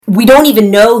We don't even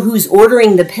know who's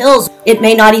ordering the pills. It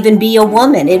may not even be a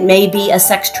woman. It may be a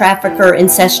sex trafficker,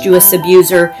 incestuous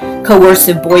abuser,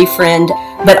 coercive boyfriend.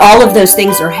 But all of those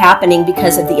things are happening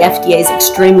because of the FDA's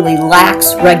extremely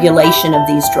lax regulation of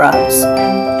these drugs.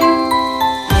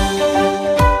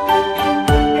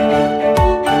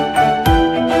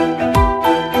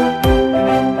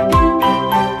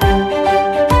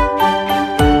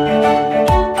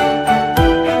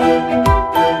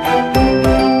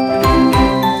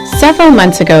 Several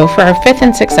months ago, for our 5th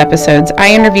and 6th episodes,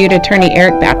 I interviewed attorney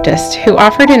Eric Baptist, who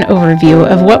offered an overview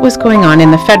of what was going on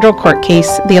in the federal court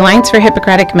case, the Alliance for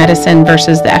Hippocratic Medicine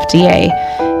versus the FDA,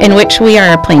 in which we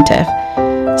are a plaintiff.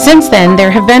 Since then,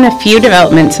 there have been a few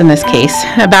developments in this case,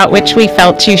 about which we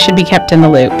felt you should be kept in the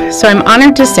loop. So I'm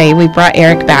honored to say we brought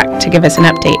Eric back to give us an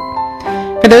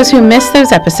update. For those who missed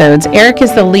those episodes, Eric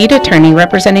is the lead attorney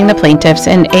representing the plaintiffs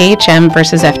in AHM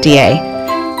versus FDA.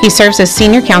 He serves as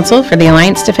senior counsel for the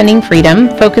Alliance Defending Freedom,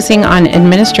 focusing on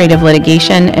administrative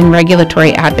litigation and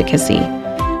regulatory advocacy.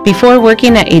 Before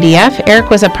working at ADF,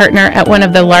 Eric was a partner at one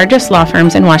of the largest law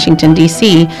firms in Washington,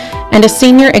 D.C., and a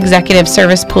senior executive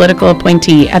service political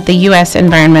appointee at the U.S.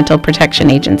 Environmental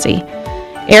Protection Agency.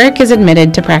 Eric is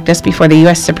admitted to practice before the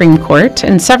U.S. Supreme Court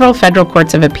and several federal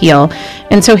courts of appeal,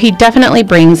 and so he definitely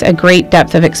brings a great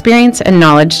depth of experience and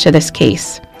knowledge to this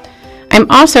case. I'm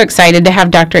also excited to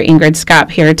have Dr. Ingrid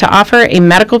Skopp here to offer a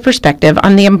medical perspective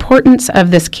on the importance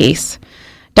of this case.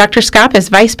 Dr. Skopp is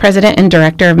Vice President and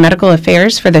Director of Medical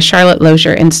Affairs for the Charlotte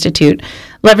Lozier Institute,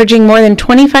 leveraging more than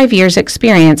 25 years'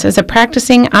 experience as a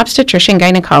practicing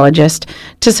obstetrician-gynecologist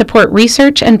to support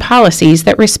research and policies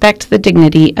that respect the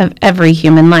dignity of every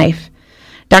human life.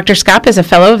 Dr. Skopp is a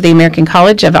fellow of the American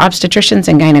College of Obstetricians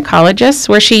and Gynecologists,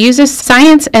 where she uses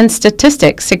science and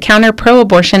statistics to counter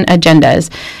pro-abortion agendas,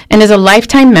 and is a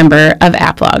lifetime member of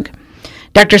APLOG.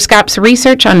 Dr. Skopp's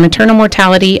research on maternal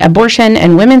mortality, abortion,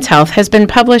 and women's health has been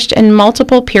published in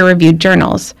multiple peer-reviewed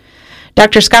journals.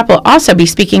 Dr. Skopp will also be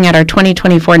speaking at our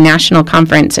 2024 National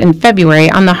Conference in February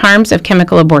on the harms of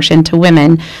chemical abortion to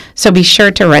women, so be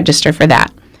sure to register for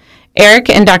that. Eric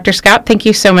and Dr. Skopp, thank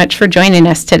you so much for joining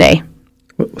us today.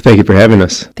 Thank you for having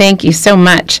us. Thank you so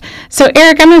much. So,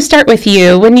 Eric, I'm going to start with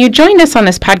you. When you joined us on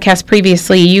this podcast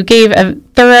previously, you gave a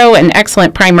thorough and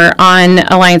excellent primer on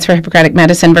Alliance for Hippocratic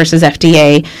Medicine versus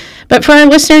FDA. But for our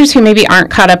listeners who maybe aren't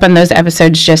caught up on those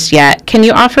episodes just yet, can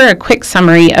you offer a quick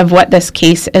summary of what this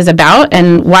case is about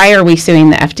and why are we suing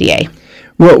the FDA?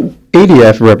 Well,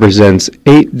 ADF represents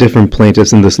 8 different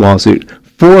plaintiffs in this lawsuit.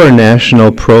 4 are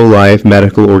national pro-life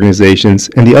medical organizations,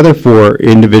 and the other 4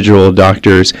 individual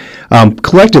doctors.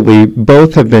 Collectively,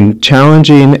 both have been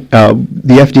challenging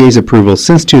the FDA's approval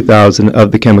since 2000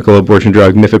 of the chemical abortion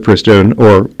drug mifepristone,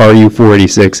 or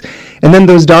RU-486. And then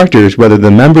those doctors, whether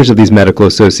the members of these medical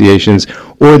associations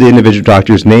or the individual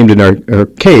doctors named in our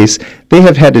case, they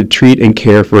have had to treat and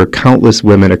care for countless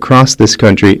women across this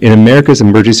country in America's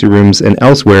emergency rooms and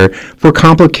elsewhere for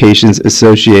complications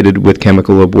associated with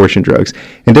chemical abortion drugs.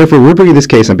 And therefore, we're bringing this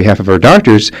case on behalf of our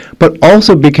doctors, but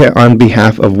also on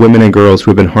behalf of women and girls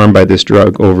who have been harmed by this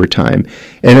drug over time.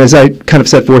 And as I kind of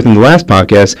set forth in the last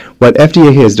podcast, what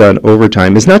FDA has done over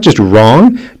time is not just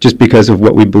wrong, just because of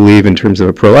what we believe in terms of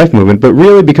a pro-life movement, but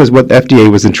really because what the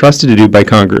FDA was entrusted to do by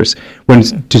Congress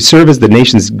to serve as the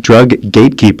nation's drug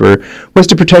gatekeeper was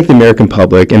to protect the American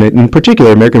public, and in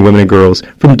particular American women and girls,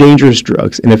 from dangerous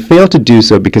drugs. And it failed to do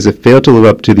so because it failed to live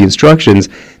up to the instructions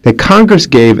that Congress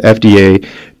gave FDA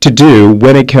to do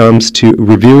when it comes to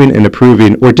reviewing and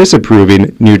approving or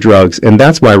disapproving new drugs. And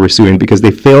that's why we're suing, because they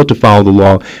failed to follow the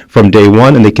law from day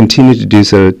one, and they continue to do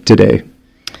so today.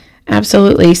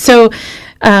 Absolutely. So,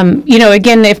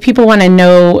 again, if people want to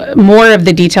know more of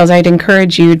the details, I'd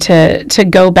encourage you to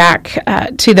go back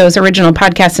to those original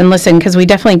podcasts and listen, because we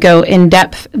definitely go in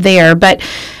depth there. But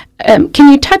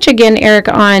can you touch again, Eric,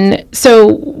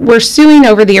 so we're suing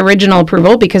over the original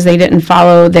approval because they didn't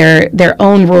follow their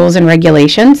own rules and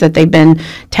regulations that they've been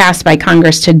tasked by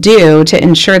Congress to do to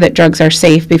ensure that drugs are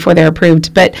safe before they're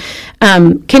approved. But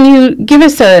can you give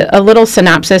us a little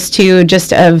synopsis too,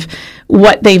 just of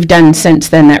what they've done since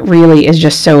then that really is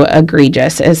just so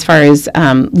egregious as far as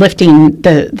lifting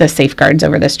the safeguards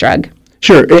over this drug?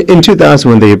 Sure. In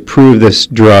 2000, when they approved this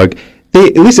drug,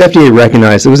 at least FDA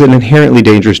recognized it was an inherently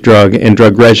dangerous drug and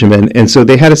drug regimen, and so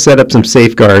they had to set up some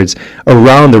safeguards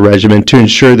around the regimen to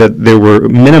ensure that they were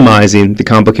minimizing the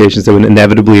complications that would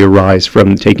inevitably arise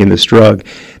from taking this drug.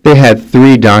 they had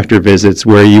 3 doctor visits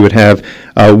where you would have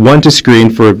one to screen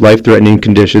for life-threatening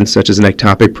conditions such as an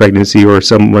ectopic pregnancy or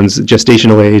someone's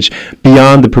gestational age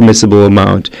beyond the permissible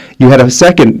amount. You had a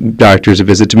second doctor's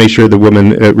visit to make sure the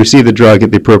woman received the drug at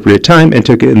the appropriate time and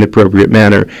took it in the appropriate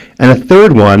manner, and a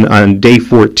third one on day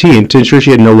 14 to ensure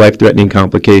she had no life-threatening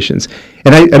complications.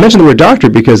 And I mentioned the word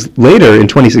doctor because later in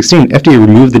 2016, FDA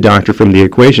removed the doctor from the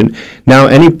equation. Now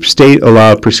any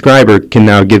state-allowed prescriber can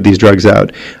now give these drugs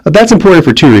out. That's important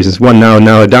for 2 reasons. One,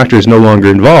 now a doctor is no longer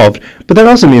involved, but that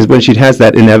also means when she has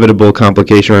that inevitable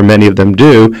complication, or many of them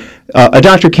do, a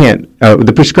doctor can't,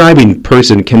 the prescribing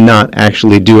person cannot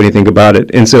actually do anything about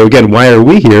it. And so again, why are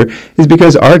we here is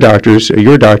because our doctors,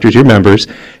 your members,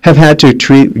 have had to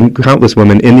treat countless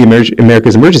women in the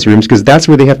America's emergency rooms because that's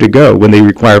where they have to go when they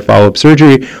require follow-up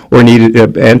surgery or need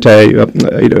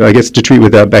to treat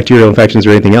with bacterial infections or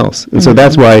anything else. And so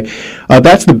that's why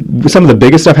some of the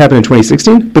biggest stuff happened in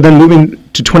 2016, but then moving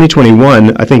to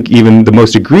 2021, I think even the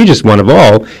most egregious one of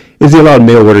all is the allowed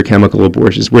mail-order chemical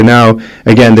abortions, where now,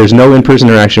 again, there's no in-person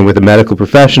interaction with a medical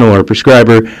professional or a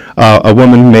prescriber. A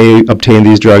woman may obtain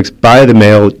these drugs by the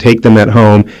mail, take them at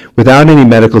home without any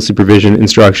medical supervision,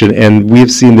 instruction, and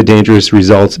we've seen the dangerous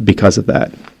results because of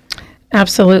that.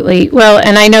 Absolutely. Well,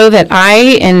 and I know that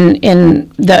in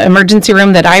the emergency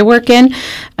room that I work in,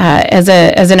 as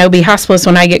an OB hospitalist,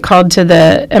 when I get called to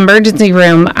the emergency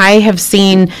room, I have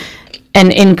seen an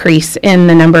increase in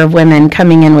the number of women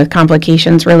coming in with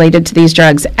complications related to these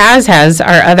drugs, as has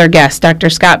our other guest, Dr.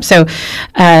 Scott. So,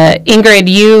 Ingrid,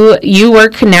 you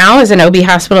work now as an OB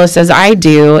hospitalist as I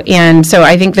do, and so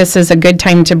I think this is a good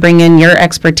time to bring in your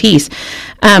expertise.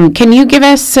 Can you give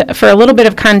us, for a little bit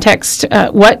of context,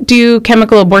 what do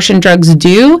chemical abortion drugs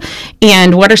do,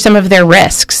 and what are some of their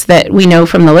risks that we know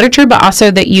from the literature, but also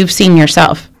that you've seen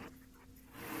yourself?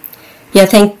 Yeah,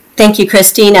 thank you,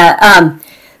 Christina.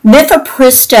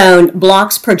 Mifepristone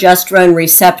blocks progesterone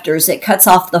receptors. It cuts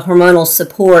off the hormonal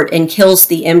support and kills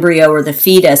the embryo or the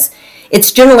fetus.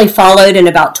 It's generally followed in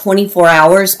about 24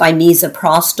 hours by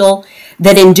misoprostol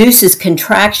that induces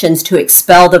contractions to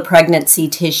expel the pregnancy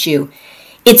tissue.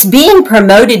 It's being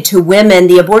promoted to women.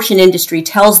 The abortion industry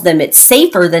tells them it's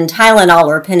safer than Tylenol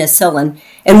or penicillin,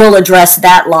 and we'll address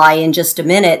that lie in just a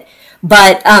minute.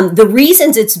 But the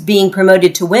reasons it's being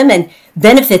promoted to women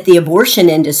benefit the abortion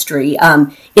industry.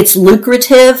 It's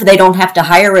lucrative. They don't have to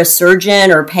hire a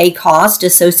surgeon or pay cost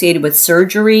associated with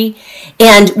surgery.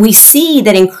 And we see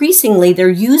that increasingly they're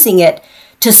using it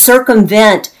to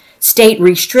circumvent state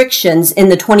restrictions in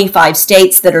the 25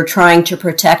 states that are trying to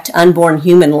protect unborn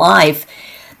human life.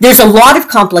 There's a lot of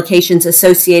complications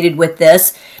associated with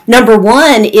this. Number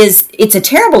one is it's a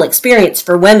terrible experience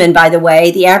for women, by the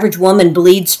way. The average woman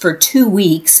bleeds for 2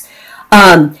 weeks.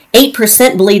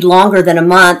 8% bleed longer than a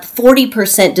month.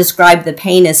 40% describe the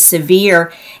pain as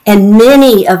severe. And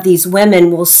many of these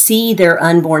women will see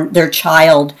their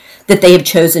child that they have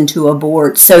chosen to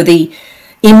abort. So the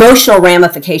emotional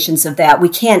ramifications of that we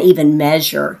can't even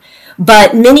measure.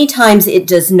 But many times it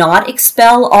does not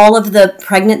expel all of the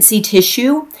pregnancy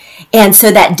tissue. And so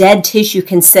that dead tissue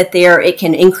can sit there. It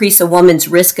can increase a woman's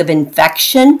risk of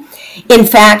infection. In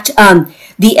fact,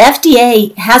 the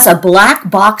FDA has a black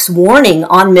box warning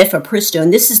on mifepristone.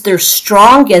 This is their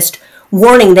strongest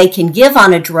warning they can give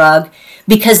on a drug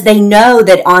because they know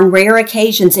that on rare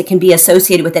occasions it can be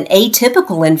associated with an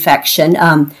atypical infection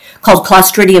called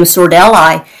Clostridium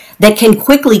sordelli that can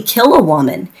quickly kill a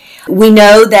woman. We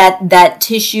know that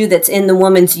tissue that's in the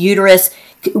woman's uterus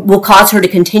will cause her to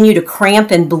continue to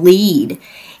cramp and bleed.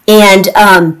 And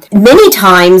many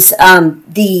times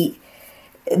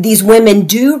these women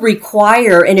do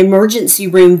require an emergency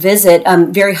room visit.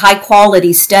 Very high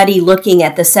quality study looking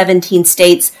at the 17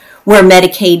 states where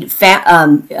Medicaid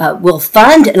will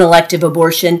fund an elective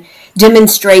abortion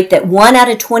demonstrate that 1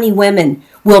 out of 20 women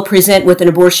will present with an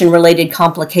abortion-related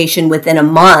complication within a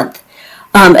month.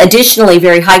 Additionally,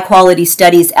 very high-quality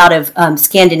studies out of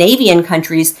Scandinavian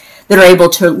countries that are able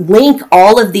to link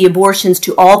all of the abortions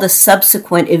to all the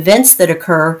subsequent events that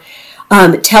occur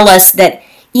tell us that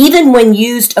even when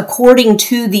used according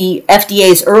to the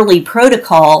FDA's early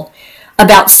protocol,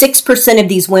 about 6% of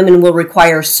these women will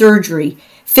require surgery,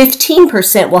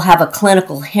 15% will have a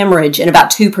clinical hemorrhage, and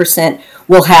about 2%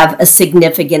 will have a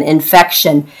significant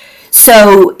infection.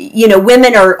 So,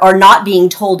 women are not being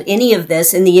told any of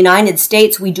this. In the United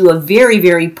States, we do a very,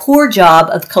 very poor job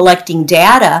of collecting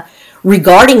data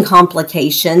regarding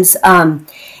complications. And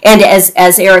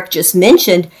as Eric just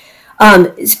mentioned,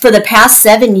 for the past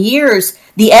 7 years,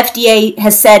 the FDA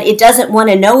has said it doesn't want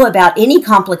to know about any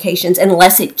complications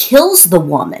unless it kills the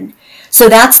woman. So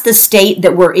that's the state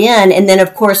that we're in. And then,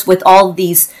 of course, with all of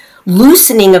these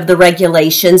loosening of the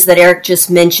regulations that Eric just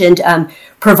mentioned,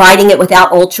 providing it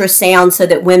without ultrasound so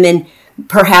that women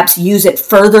perhaps use it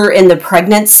further in the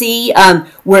pregnancy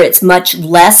where it's much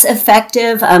less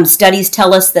effective. Studies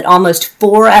tell us that almost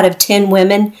 4 out of 10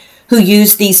 women who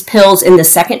use these pills in the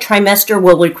second trimester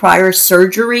will require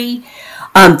surgery.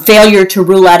 Failure to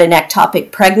rule out an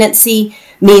ectopic pregnancy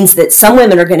means that some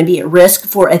women are going to be at risk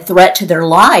for a threat to their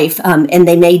life, and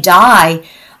they may die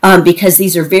because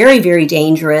these are very, very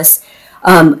dangerous.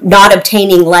 Not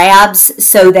obtaining labs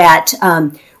so that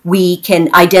we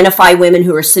can identify women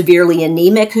who are severely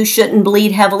anemic who shouldn't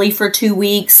bleed heavily for 2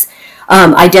 weeks,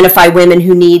 identify women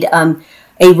who need a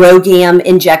RhoGAM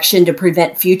injection to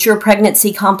prevent future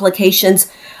pregnancy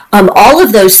complications. All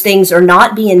of those things are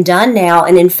not being done now,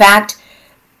 and in fact,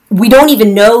 we don't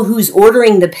even know who's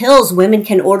ordering the pills. Women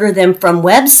can order them from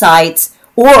websites,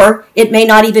 or it may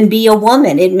not even be a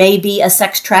woman. It may be a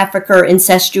sex trafficker,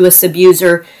 incestuous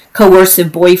abuser,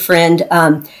 coercive boyfriend.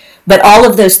 But all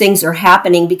of those things are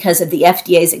happening because of the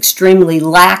FDA's extremely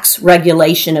lax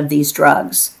regulation of these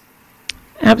drugs.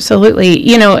 Absolutely.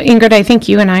 You know, Ingrid, I think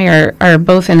you and I are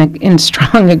both in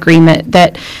strong agreement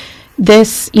that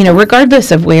this, you know,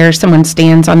 regardless of where someone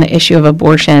stands on the issue of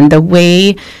abortion, the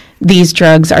way these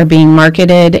drugs are being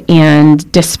marketed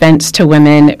and dispensed to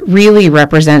women really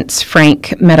represents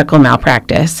frank medical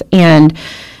malpractice. And,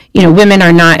 you know, women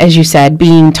are not, as you said,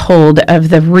 being told of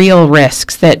the real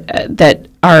risks that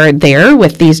are there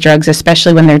with these drugs,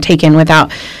 especially when they're taken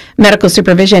without medical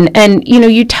supervision. And, you know,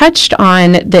 you touched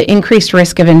on the increased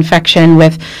risk of infection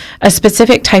with a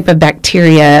specific type of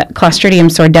bacteria, Clostridium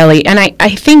sordelli. And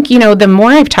I think, you know, the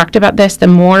more I've talked about this, the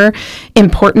more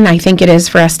important I think it is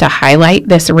for us to highlight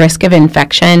this risk of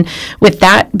infection with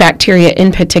that bacteria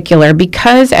in particular,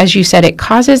 because, as you said, it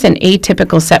causes an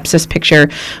atypical sepsis picture,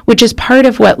 which is part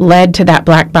of what led to that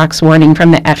black box warning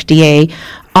from the FDA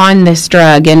on this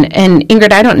drug. And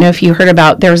Ingrid, I don't know if you heard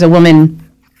about, there was a woman,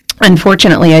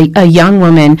 unfortunately, a young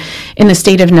woman in the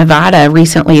state of Nevada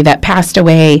recently that passed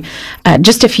away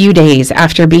just a few days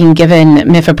after being given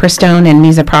mifepristone and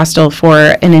misoprostol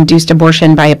for an induced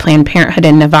abortion by a Planned Parenthood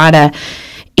in Nevada.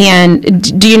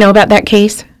 And do you know about that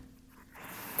case?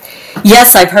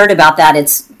 Yes, I've heard about that.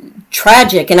 It's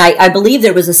tragic, and I believe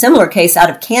there was a similar case out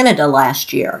of Canada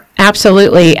last year.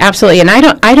 Absolutely. And I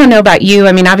don't know about you.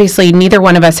 I mean, obviously, neither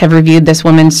one of us have reviewed this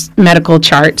woman's medical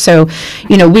chart, so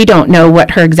you know we don't know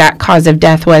what her exact cause of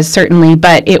death was, certainly.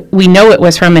 But we know it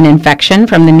was from an infection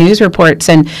from the news reports,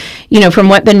 and you know from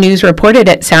what the news reported,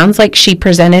 it sounds like she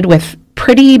presented with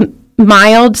pretty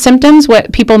mild symptoms,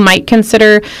 what people might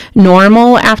consider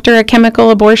normal after a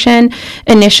chemical abortion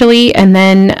initially, and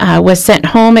then was sent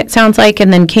home, it sounds like,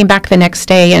 and then came back the next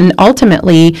day, and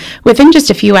ultimately, within just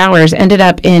a few hours, ended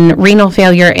up in renal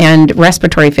failure and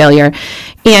respiratory failure.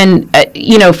 And,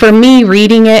 you know, for me,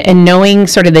 reading it and knowing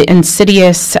sort of the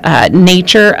insidious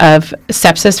nature of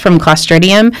sepsis from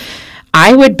Clostridium,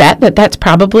 I would bet that that's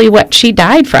probably what she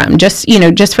died from,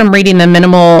 just from reading the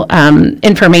minimal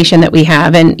information that we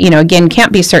have. And, you know, again,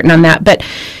 can't be certain on that. But,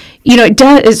 you know,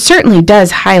 it certainly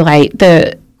does highlight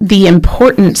the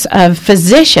importance of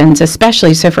physicians,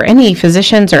 especially. So for any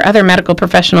physicians or other medical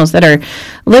professionals that are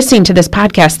listening to this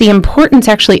podcast, the importance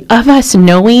actually of us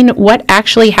knowing what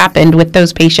actually happened with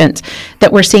those patients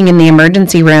that we're seeing in the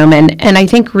emergency room. And I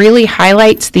think really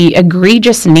highlights the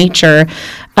egregious nature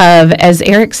of, as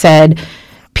Eric said,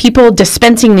 people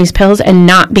dispensing these pills and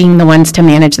not being the ones to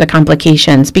manage the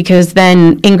complications. Because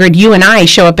then, Ingrid, you and I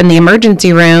show up in the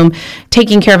emergency room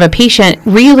taking care of a patient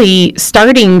really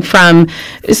starting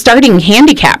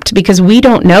handicapped, because we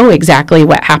don't know exactly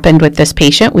what happened with this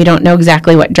patient. We don't know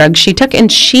exactly what drugs she took,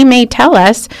 and she may tell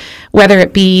us, whether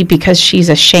it be because she's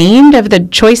ashamed of the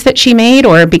choice that she made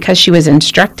or because she was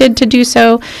instructed to do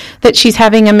so, that she's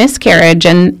having a miscarriage.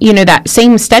 And, you know, that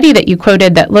same study that you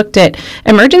quoted that looked at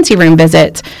emergency room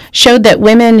visits showed that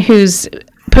women whose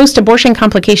post-abortion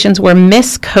complications were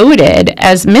miscoded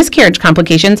as miscarriage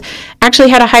complications actually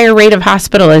had a higher rate of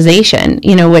hospitalization,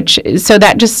 you know, so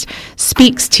that just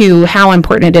speaks to how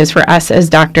important it is for us as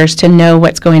doctors to know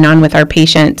what's going on with our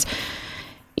patients.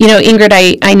 You know,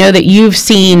 Ingrid, I know that you've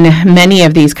seen many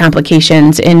of these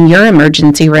complications in your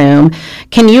emergency room.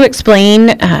 Can you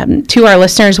explain to our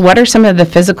listeners what are some of the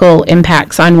physical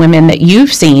impacts on women that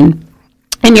you've seen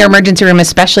in your emergency room,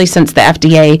 especially since the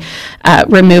FDA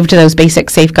removed those basic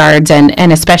safeguards,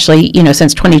 and especially, you know,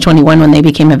 since 2021 when they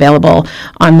became available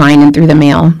online and through the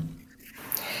mail?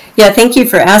 Yeah, thank you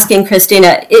for asking,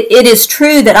 Christina. It is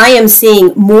true that I am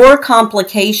seeing more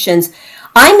complications.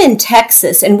 I'm in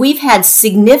Texas, and we've had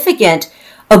significant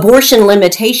abortion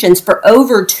limitations for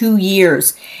over 2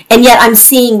 years, and yet I'm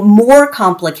seeing more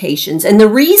complications. And the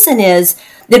reason is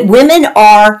that women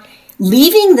are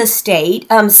leaving the state.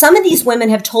 Some of these women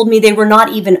have told me they were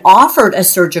not even offered a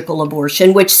surgical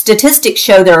abortion, which statistics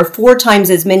show there are 4 times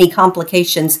as many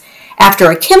complications after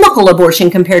a chemical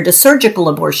abortion compared to surgical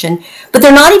abortion, but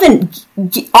they're not even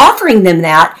offering them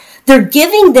that. They're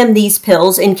giving them these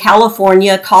pills in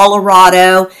California,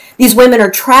 Colorado. These women are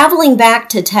traveling back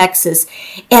to Texas,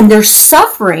 and they're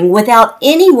suffering without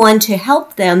anyone to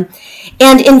help them.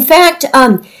 And in fact,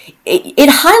 it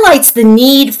highlights the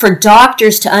need for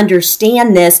doctors to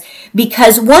understand this,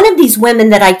 because one of these women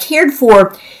that I cared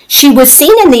for, she was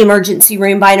seen in the emergency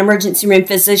room by an emergency room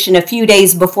physician a few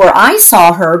days before I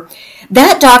saw her.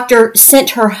 That doctor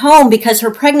sent her home because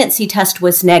her pregnancy test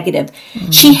was negative.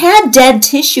 Mm-hmm. She had dead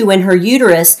tissue in her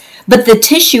uterus, but the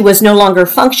tissue was no longer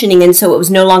functioning, and so it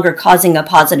was no longer causing a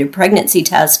positive pregnancy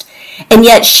test. And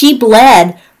yet she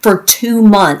bled for 2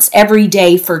 months, every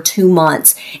day for 2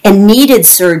 months, and needed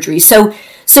surgery. So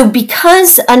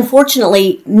because,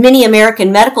 unfortunately, many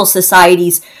American medical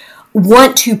societies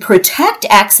want to protect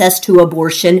access to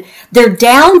abortion, they're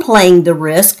downplaying the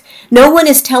risk. No one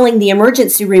is telling the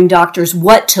emergency room doctors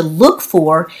what to look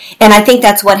for. And I think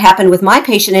that's what happened with my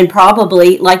patient, and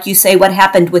probably, like you say, what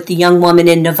happened with the young woman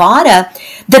in Nevada,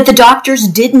 that the doctors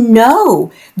didn't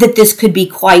know that this could be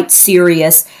quite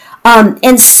serious.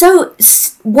 And so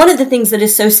one of the things that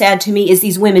is so sad to me is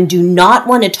these women do not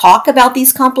want to talk about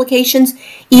these complications,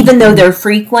 even though they're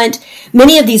frequent.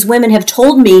 Many of these women have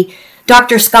told me,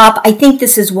 Dr. Skopp, I think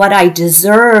this is what I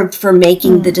deserved for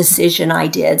making the decision I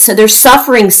did. So they're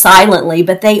suffering silently,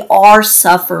 but they are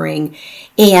suffering.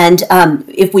 And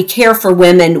if we care for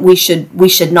women, we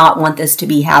should not want this to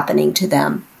be happening to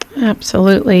them.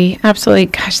 Absolutely. Absolutely.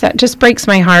 Gosh, that just breaks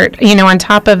my heart. You know, on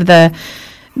top of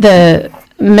the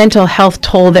mental health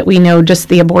toll that we know just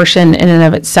the abortion in and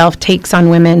of itself takes on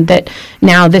women, that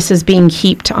now this is being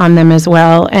heaped on them as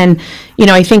well. And, you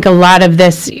know, I think a lot of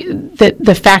this,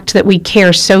 the fact that we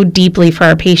care so deeply for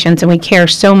our patients and we care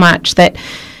so much that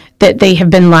they have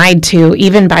been lied to,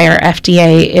 even by our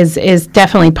FDA, is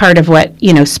definitely part of what,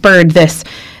 you know, spurred this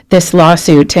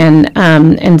lawsuit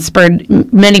and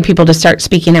spurred many people to start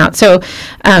speaking out. So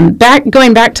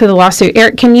going back to the lawsuit,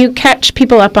 Eric, can you catch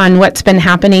people up on what's been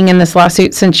happening in this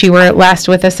lawsuit since you were last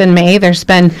with us in May?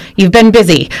 You've been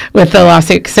busy with the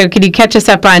lawsuit, so can you catch us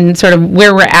up on sort of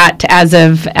where we're at as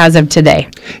of today?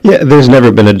 Yeah, there's never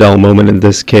been a dull moment in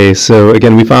this case. So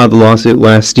again, we filed the lawsuit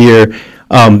last year.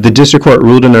 The district court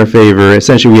ruled in our favor.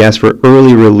 Essentially, we asked for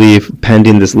early relief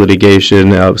pending this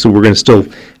litigation. So we're going to still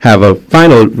have a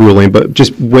final ruling, but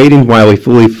just waiting while we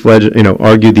fully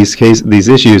argue these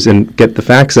issues and get the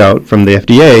facts out from the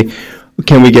FDA.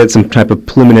 Can we get some type of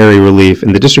preliminary relief?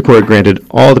 And the district court granted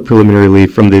all the preliminary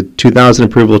relief from the 2000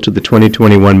 approval to the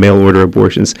 2021 mail order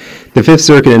abortions. The Fifth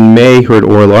Circuit in May heard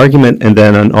oral argument, and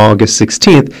then on August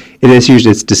 16th, it issued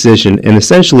its decision. And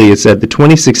essentially, it said the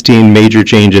 2016 major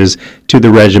changes to the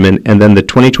regimen and then the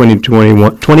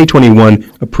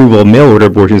 2021 approval of mail order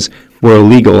abortions were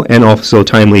illegal and also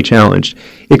timely challenged.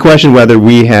 It questioned whether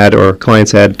we had, or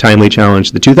clients had, timely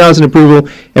challenged the 2000 approval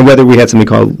and whether we had something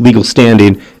called legal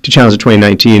standing to challenge the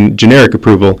 2019 generic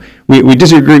approval. We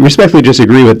respectfully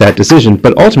disagree with that decision,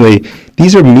 but ultimately,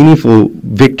 these are meaningful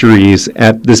victories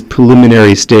at this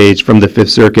preliminary stage from the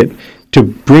Fifth Circuit to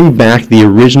bring back the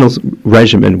original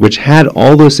regimen, which had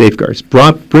all those safeguards,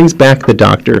 brings back the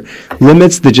doctor,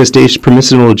 limits the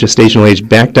permissible gestational age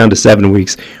back down to 7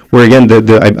 weeks, where again,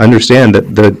 I understand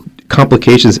that the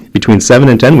complications between 7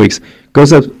 and 10 weeks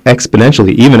goes up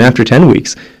exponentially, even after 10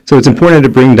 weeks. So it's important to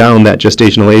bring down that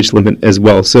gestational age limit as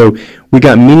well. So we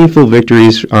got meaningful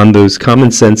victories on those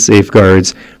common sense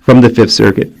safeguards from the Fifth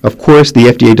Circuit. Of course, the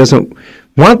FDA doesn't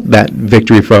want that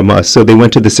victory from us, so they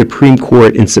went to the Supreme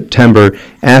Court in September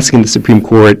asking the Supreme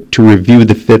Court to review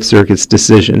the Fifth Circuit's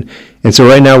decision. And so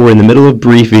right now we're in the middle of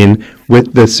briefing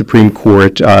with the Supreme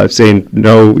Court saying,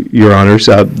 no, Your Honors,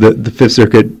 the Fifth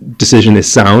Circuit decision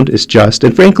is sound, is just,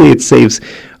 and frankly it saves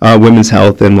women's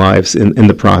health and lives in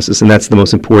the process, and that's the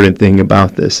most important thing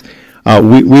about this.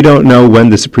 We don't know when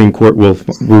the Supreme Court will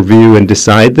review and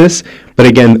decide this, but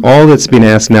again, all that's being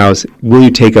asked now is, will you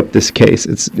take up this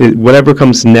case? Whatever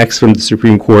comes next from the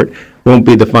Supreme Court won't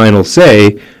be the final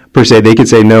say, per se. They could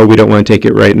say, no, we don't want to take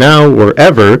it right now or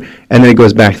ever, and then it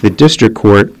goes back to the district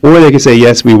court, or they could say,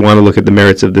 yes, we want to look at the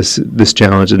merits of this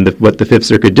challenge and what the Fifth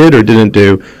Circuit did or didn't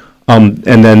do. And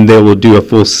then they will do a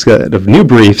full set of new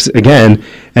briefs again,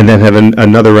 and then have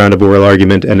another round of oral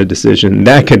argument and a decision.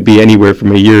 That could be anywhere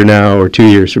from a year now or 2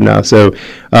 years from now. So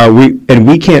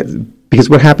we can't because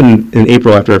what happened in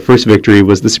April after our first victory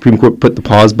was the Supreme Court put the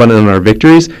pause button on our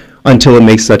victories until it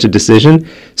makes such a decision.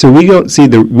 So we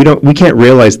can't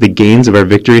realize the gains of our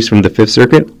victories from the Fifth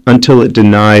Circuit until it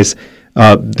denies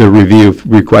the review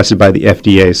requested by the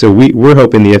FDA. So we're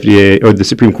hoping the FDA or the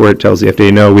Supreme Court tells the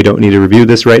FDA, no, we don't need to review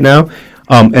this right now.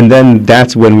 And then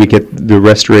that's when we get the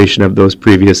restoration of those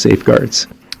previous safeguards.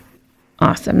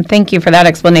 Awesome. Thank you for that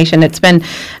explanation. It's been,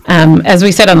 as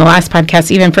we said on the last podcast,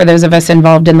 even for those of us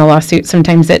involved in the lawsuit,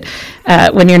 sometimes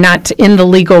when you're not in the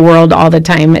legal world all the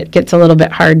time, it gets a little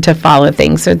bit hard to follow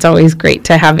things. So it's always great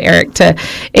to have Eric to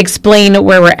explain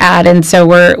where we're at. And so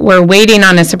we're waiting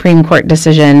on a Supreme Court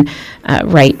decision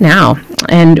right now.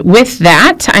 And with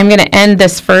that, I'm going to end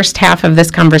this first half of this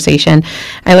conversation.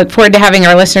 I look forward to having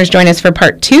our listeners join us for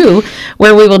part 2,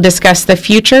 where we will discuss the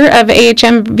future of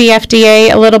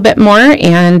AHM-VFDA a little bit more,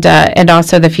 and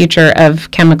also the future of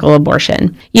chemical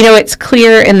abortion. You know, it's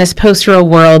clear in this post-Roe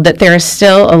world that there is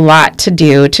still a lot to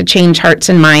do to change hearts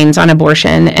and minds on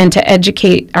abortion and to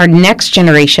educate our next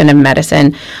generation of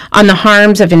medicine on the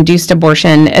harms of induced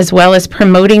abortion, as well as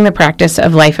promoting the practice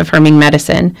of life-affirming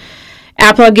medicine.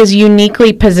 APLUG is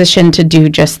uniquely positioned to do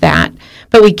just that,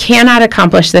 but we cannot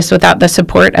accomplish this without the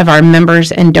support of our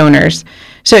members and donors.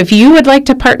 So if you would like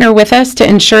to partner with us to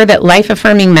ensure that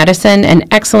life-affirming medicine and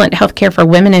excellent healthcare for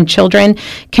women and children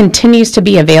continues to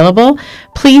be available,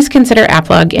 please consider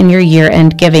APLUG in your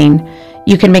year-end giving.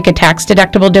 You can make a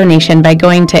tax-deductible donation by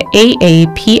going to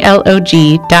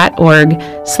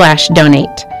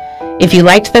aaplog.org/donate. If you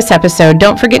liked this episode,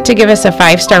 don't forget to give us a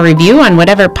 5-star review on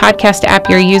whatever podcast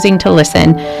app you're using to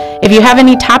listen. If you have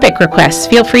any topic requests,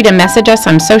 feel free to message us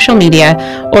on social media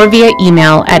or via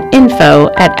email at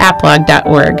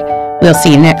info@aplog.org. We'll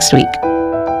see you next week.